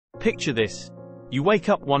Picture this. You wake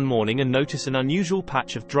up one morning and notice an unusual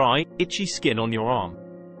patch of dry, itchy skin on your arm.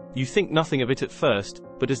 You think nothing of it at first,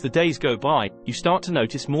 but as the days go by, you start to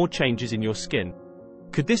notice more changes in your skin.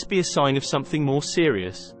 Could this be a sign of something more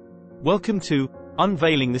serious? Welcome to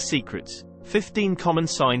Unveiling the Secrets, 15 Common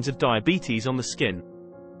Signs of Diabetes on the Skin.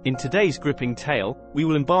 In today's gripping tale, we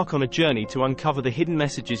will embark on a journey to uncover the hidden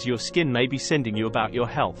messages your skin may be sending you about your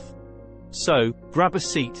health. So, grab a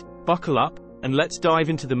seat, buckle up, and let's dive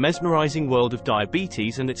into the mesmerizing world of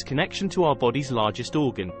diabetes and its connection to our body's largest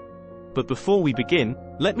organ. But before we begin,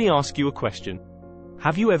 let me ask you a question.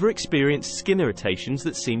 Have you ever experienced skin irritations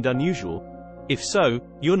that seemed unusual? If so,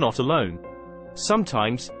 you're not alone.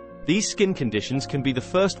 Sometimes, these skin conditions can be the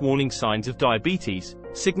first warning signs of diabetes,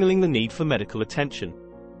 signaling the need for medical attention.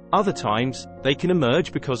 Other times, they can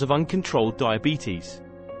emerge because of uncontrolled diabetes.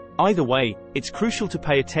 Either way, it's crucial to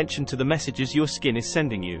pay attention to the messages your skin is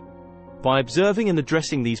sending you. By observing and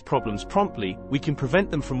addressing these problems promptly, we can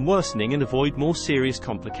prevent them from worsening and avoid more serious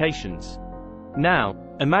complications. Now,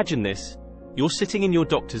 imagine this. You're sitting in your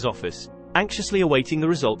doctor's office, anxiously awaiting the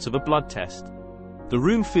results of a blood test. The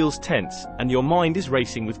room feels tense, and your mind is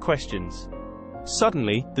racing with questions.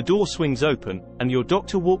 Suddenly, the door swings open, and your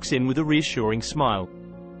doctor walks in with a reassuring smile.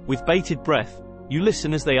 With bated breath, you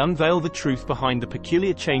listen as they unveil the truth behind the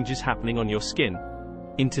peculiar changes happening on your skin.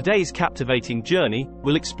 In today's captivating journey,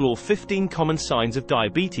 we'll explore 15 common signs of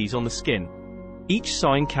diabetes on the skin. Each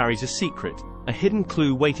sign carries a secret, a hidden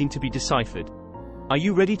clue waiting to be deciphered. Are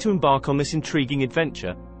you ready to embark on this intriguing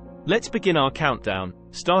adventure? Let's begin our countdown,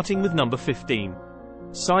 starting with number 15.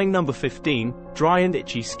 Sign number 15, dry and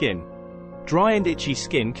itchy skin. Dry and itchy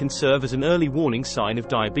skin can serve as an early warning sign of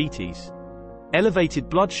diabetes. Elevated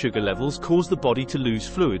blood sugar levels cause the body to lose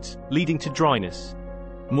fluids, leading to dryness.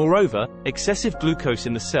 Moreover, excessive glucose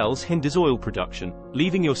in the cells hinders oil production,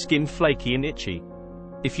 leaving your skin flaky and itchy.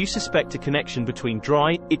 If you suspect a connection between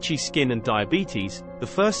dry, itchy skin and diabetes, the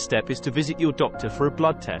first step is to visit your doctor for a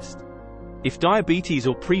blood test. If diabetes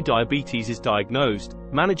or pre-diabetes is diagnosed,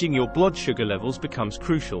 managing your blood sugar levels becomes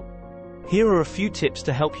crucial. Here are a few tips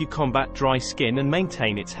to help you combat dry skin and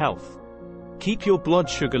maintain its health. Keep your blood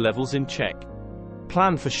sugar levels in check.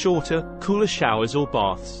 Plan for shorter, cooler showers or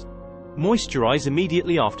baths. Moisturize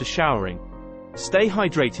immediately after showering. Stay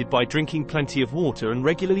hydrated by drinking plenty of water and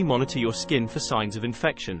regularly monitor your skin for signs of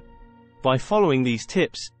infection. By following these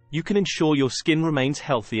tips, you can ensure your skin remains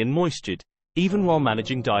healthy and moistured, even while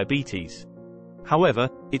managing diabetes. However,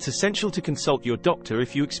 it's essential to consult your doctor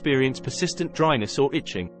if you experience persistent dryness or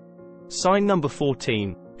itching. Sign number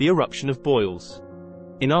 14, the eruption of boils.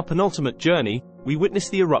 In our penultimate journey, we witness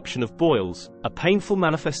the eruption of boils, a painful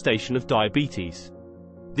manifestation of diabetes.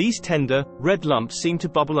 These tender, red lumps seem to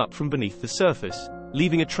bubble up from beneath the surface,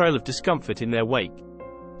 leaving a trail of discomfort in their wake.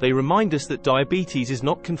 They remind us that diabetes is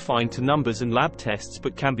not confined to numbers and lab tests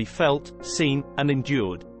but can be felt, seen, and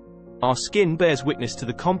endured. Our skin bears witness to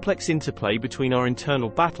the complex interplay between our internal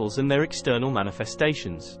battles and their external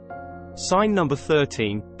manifestations. Sign number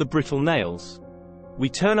 13, the brittle nails. We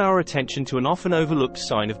turn our attention to an often overlooked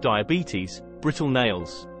sign of diabetes, brittle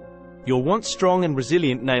nails. Your once strong and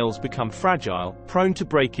resilient nails become fragile, prone to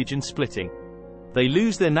breakage and splitting. They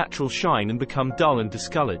lose their natural shine and become dull and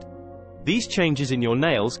discolored. These changes in your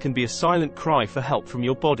nails can be a silent cry for help from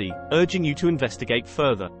your body, urging you to investigate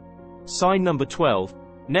further. Sign number 12,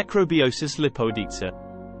 Necrobiosis Lipoidica.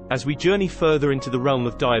 As we journey further into the realm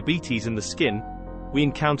of diabetes and the skin, we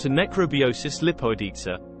encounter Necrobiosis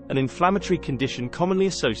Lipoidica, an inflammatory condition commonly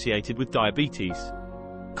associated with diabetes.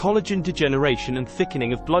 Collagen degeneration and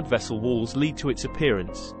thickening of blood vessel walls lead to its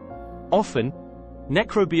appearance. Often,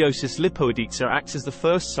 Necrobiosis Lipoidica acts as the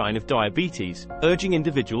first sign of diabetes, urging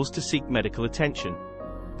individuals to seek medical attention.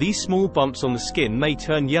 These small bumps on the skin may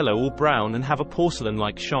turn yellow or brown and have a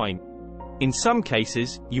porcelain-like shine. In some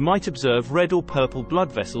cases, you might observe red or purple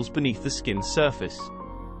blood vessels beneath the skin's surface.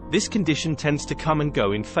 This condition tends to come and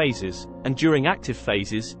go in phases, and during active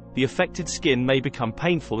phases, the affected skin may become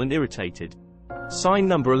painful and irritated. Sign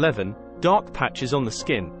number 11, dark patches on the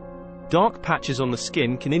skin. Dark patches on the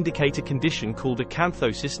skin can indicate a condition called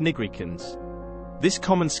Acanthosis Nigricans. This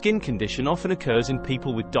common skin condition often occurs in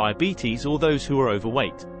people with diabetes or those who are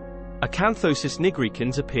overweight. Acanthosis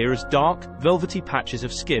nigricans appear as dark, velvety patches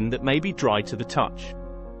of skin that may be dry to the touch.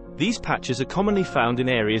 These patches are commonly found in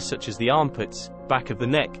areas such as the armpits, back of the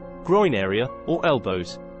neck, groin area, or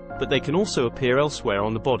elbows, but they can also appear elsewhere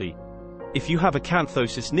on the body. If you have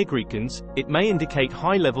Acanthosis nigricans, it may indicate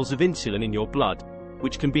high levels of insulin in your blood,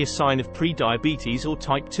 which can be a sign of pre-diabetes or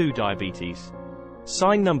type 2 diabetes.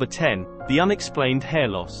 Sign number 10, the unexplained hair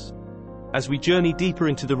loss. As we journey deeper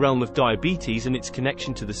into the realm of diabetes and its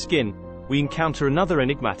connection to the skin, we encounter another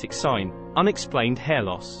enigmatic sign: unexplained hair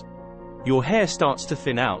loss. Your hair starts to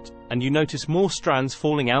thin out, and you notice more strands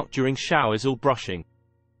falling out during showers or brushing.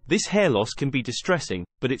 This hair loss can be distressing,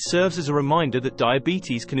 but it serves as a reminder that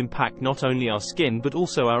diabetes can impact not only our skin but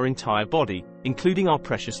also our entire body, including our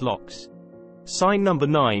precious locks. Sign number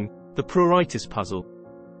 9, the pruritus puzzle.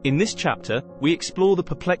 In this chapter, we explore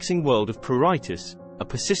the perplexing world of pruritus, a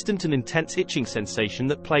persistent and intense itching sensation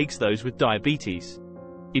that plagues those with diabetes.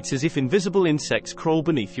 It's as if invisible insects crawl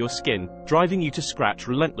beneath your skin, driving you to scratch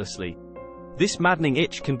relentlessly. This maddening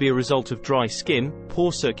itch can be a result of dry skin,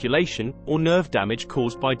 poor circulation, or nerve damage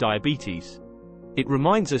caused by diabetes. It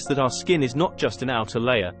reminds us that our skin is not just an outer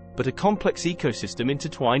layer, but a complex ecosystem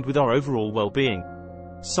intertwined with our overall well-being.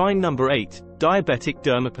 Sign number 8, diabetic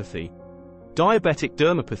dermopathy. Diabetic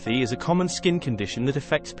dermopathy is a common skin condition that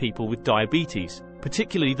affects people with diabetes,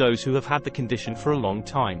 particularly those who have had the condition for a long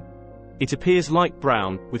time. It appears light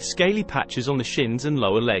brown, with scaly patches on the shins and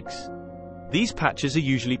lower legs. These patches are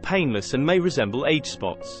usually painless and may resemble age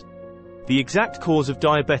spots. The exact cause of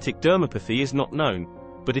diabetic dermopathy is not known,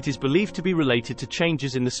 but it is believed to be related to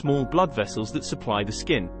changes in the small blood vessels that supply the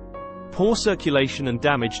skin. Poor circulation and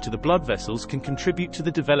damage to the blood vessels can contribute to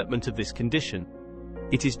the development of this condition.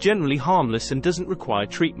 It is generally harmless and doesn't require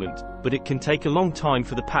treatment, but it can take a long time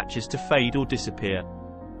for the patches to fade or disappear.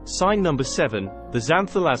 Sign number 7, the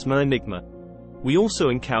xanthelasma enigma. We also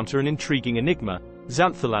encounter an intriguing enigma: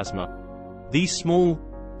 xanthelasma. These small,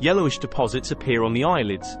 yellowish deposits appear on the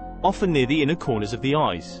eyelids, often near the inner corners of the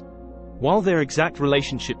eyes. While their exact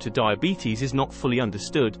relationship to diabetes is not fully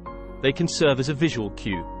understood, they can serve as a visual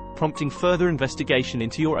cue, prompting further investigation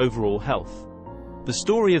into your overall health. The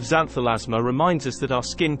story of xanthelasma reminds us that our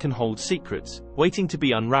skin can hold secrets, waiting to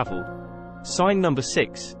be unraveled. Sign number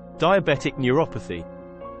 6, diabetic neuropathy.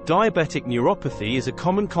 Diabetic neuropathy is a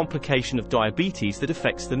common complication of diabetes that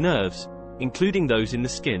affects the nerves, including those in the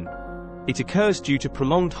skin. It occurs due to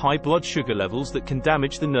prolonged high blood sugar levels that can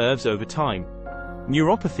damage the nerves over time.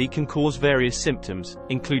 Neuropathy can cause various symptoms,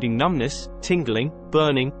 including numbness, tingling,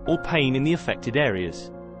 burning, or pain in the affected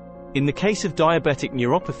areas. In the case of diabetic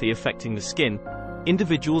neuropathy affecting the skin,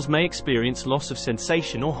 individuals may experience loss of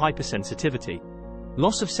sensation or hypersensitivity.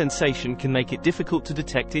 Loss of sensation can make it difficult to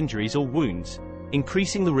detect injuries or wounds,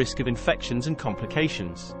 increasing the risk of infections and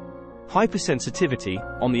complications. Hypersensitivity,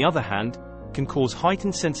 on the other hand, can cause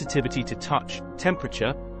heightened sensitivity to touch,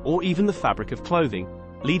 temperature, or even the fabric of clothing,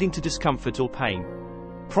 leading to discomfort or pain.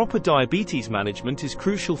 Proper diabetes management is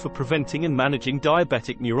crucial for preventing and managing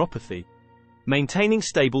diabetic neuropathy. Maintaining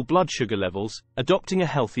stable blood sugar levels, adopting a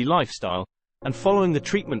healthy lifestyle, and following the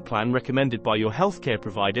treatment plan recommended by your healthcare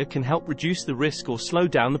provider can help reduce the risk or slow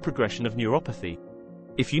down the progression of neuropathy.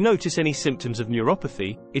 If you notice any symptoms of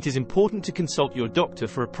neuropathy, it is important to consult your doctor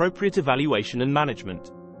for appropriate evaluation and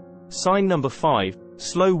management. Sign number 5,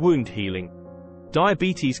 slow wound healing.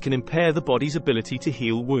 Diabetes can impair the body's ability to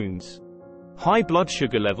heal wounds. High blood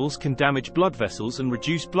sugar levels can damage blood vessels and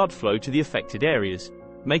reduce blood flow to the affected areas,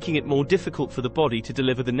 making it more difficult for the body to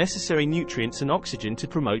deliver the necessary nutrients and oxygen to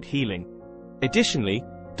promote healing. Additionally,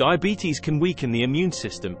 diabetes can weaken the immune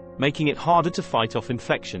system, making it harder to fight off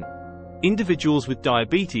infection. Individuals with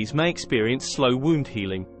diabetes may experience slow wound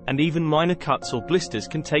healing, and even minor cuts or blisters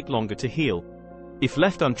can take longer to heal. If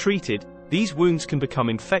left untreated, these wounds can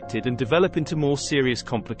become infected and develop into more serious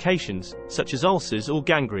complications, such as ulcers or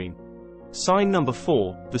gangrene. Sign number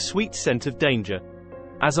 4, the sweet scent of danger.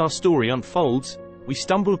 As our story unfolds, we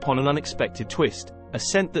stumble upon an unexpected twist, a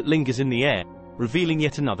scent that lingers in the air, revealing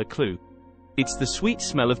yet another clue. It's the sweet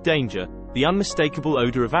smell of danger, the unmistakable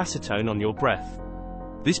odor of acetone on your breath.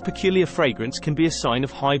 This peculiar fragrance can be a sign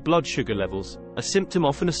of high blood sugar levels, a symptom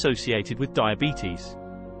often associated with diabetes.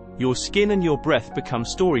 Your skin and your breath become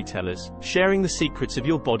storytellers, sharing the secrets of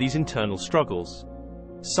your body's internal struggles.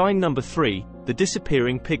 Sign number 3, the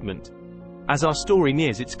disappearing pigment. As our story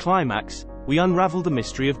nears its climax, we unravel the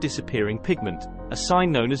mystery of disappearing pigment, a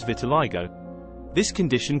sign known as vitiligo. This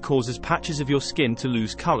condition causes patches of your skin to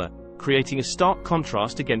lose color, creating a stark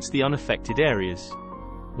contrast against the unaffected areas.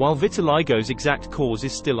 While vitiligo's exact cause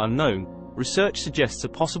is still unknown, research suggests a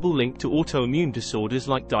possible link to autoimmune disorders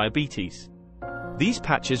like diabetes. These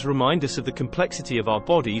patches remind us of the complexity of our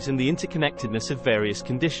bodies and the interconnectedness of various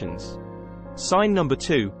conditions. Sign number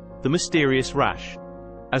 2, the mysterious rash.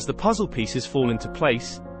 As the puzzle pieces fall into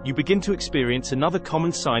place, you begin to experience another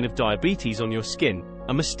common sign of diabetes on your skin,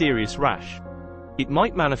 a mysterious rash. It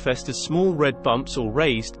might manifest as small red bumps or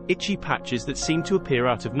raised, itchy patches that seem to appear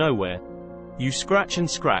out of nowhere. You scratch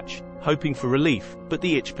and scratch, hoping for relief, but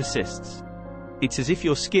the itch persists. It's as if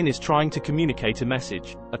your skin is trying to communicate a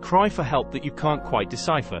message, a cry for help that you can't quite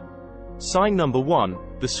decipher. Sign number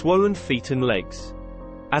 1, The swollen feet and legs.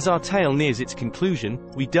 As our tale nears its conclusion,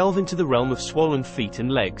 we delve into the realm of swollen feet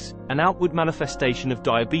and legs, an outward manifestation of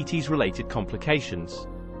diabetes-related complications.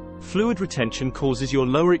 Fluid retention causes your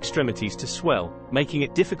lower extremities to swell, making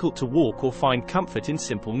it difficult to walk or find comfort in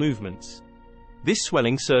simple movements. This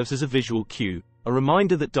swelling serves as a visual cue, a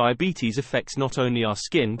reminder that diabetes affects not only our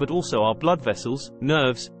skin but also our blood vessels,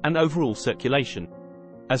 nerves, and overall circulation.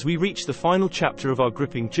 As we reach the final chapter of our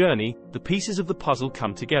gripping journey, the pieces of the puzzle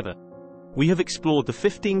come together. We have explored the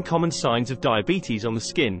 15 common signs of diabetes on the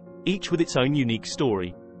skin, each with its own unique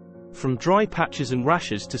story. From dry patches and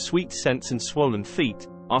rashes to sweet scents and swollen feet,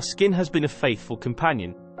 our skin has been a faithful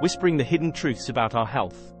companion, whispering the hidden truths about our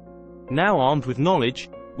health. Now armed with knowledge,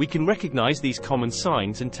 we can recognize these common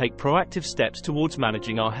signs and take proactive steps towards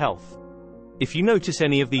managing our health. If you notice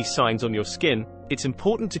any of these signs on your skin, it's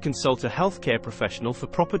important to consult a healthcare professional for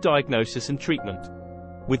proper diagnosis and treatment.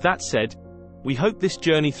 With that said, we hope this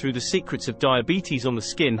journey through the secrets of diabetes on the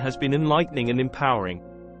skin has been enlightening and empowering.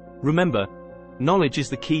 Remember, knowledge is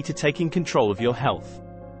the key to taking control of your health.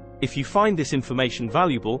 If you find this information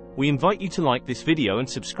valuable, we invite you to like this video and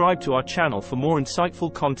subscribe to our channel for more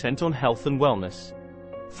insightful content on health and wellness.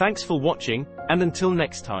 Thanks for watching, and until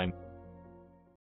next time.